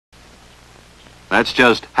That's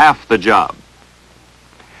just half the job.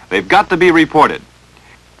 They've got to be reported.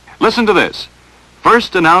 Listen to this.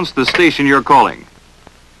 First, announce the station you're calling.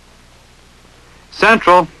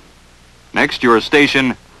 Central. Next, your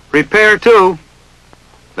station. Repair 2.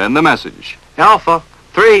 Then the message. Alpha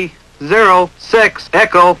 306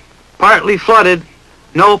 Echo. Partly flooded.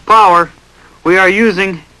 No power. We are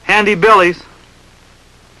using handy billies.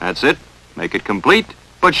 That's it. Make it complete,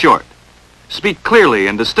 but short. Speak clearly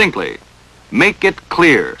and distinctly. Make it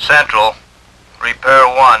clear. Central. Repair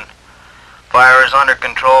 1. Fire is under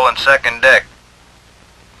control in second deck.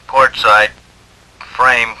 Port side.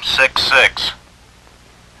 Frame 6-6.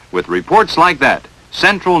 With reports like that,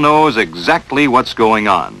 Central knows exactly what's going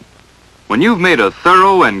on. When you've made a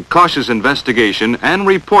thorough and cautious investigation and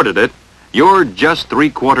reported it, you're just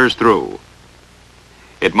 3/4 through.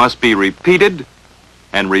 It must be repeated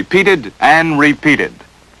and repeated and repeated.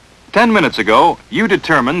 10 minutes ago, you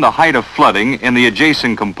determined the height of flooding in the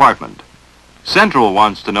adjacent compartment. Central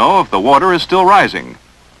wants to know if the water is still rising.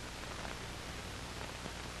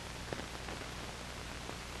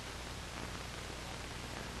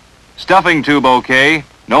 Stuffing tube okay,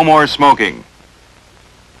 no more smoking.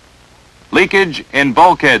 Leakage in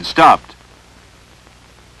bulkhead stopped.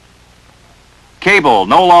 Cable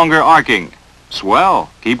no longer arcing. Swell,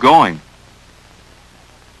 keep going.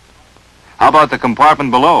 How about the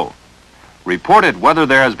compartment below? Report it whether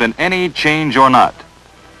there has been any change or not.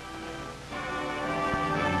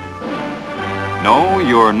 No,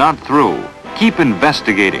 you're not through. Keep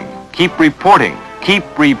investigating, keep reporting, keep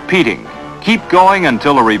repeating. Keep going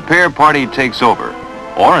until a repair party takes over,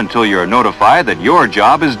 or until you're notified that your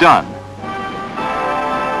job is done.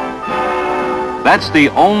 That's the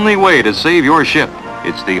only way to save your ship.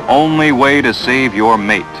 It's the only way to save your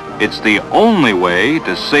mate. It's the only way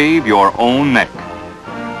to save your own neck.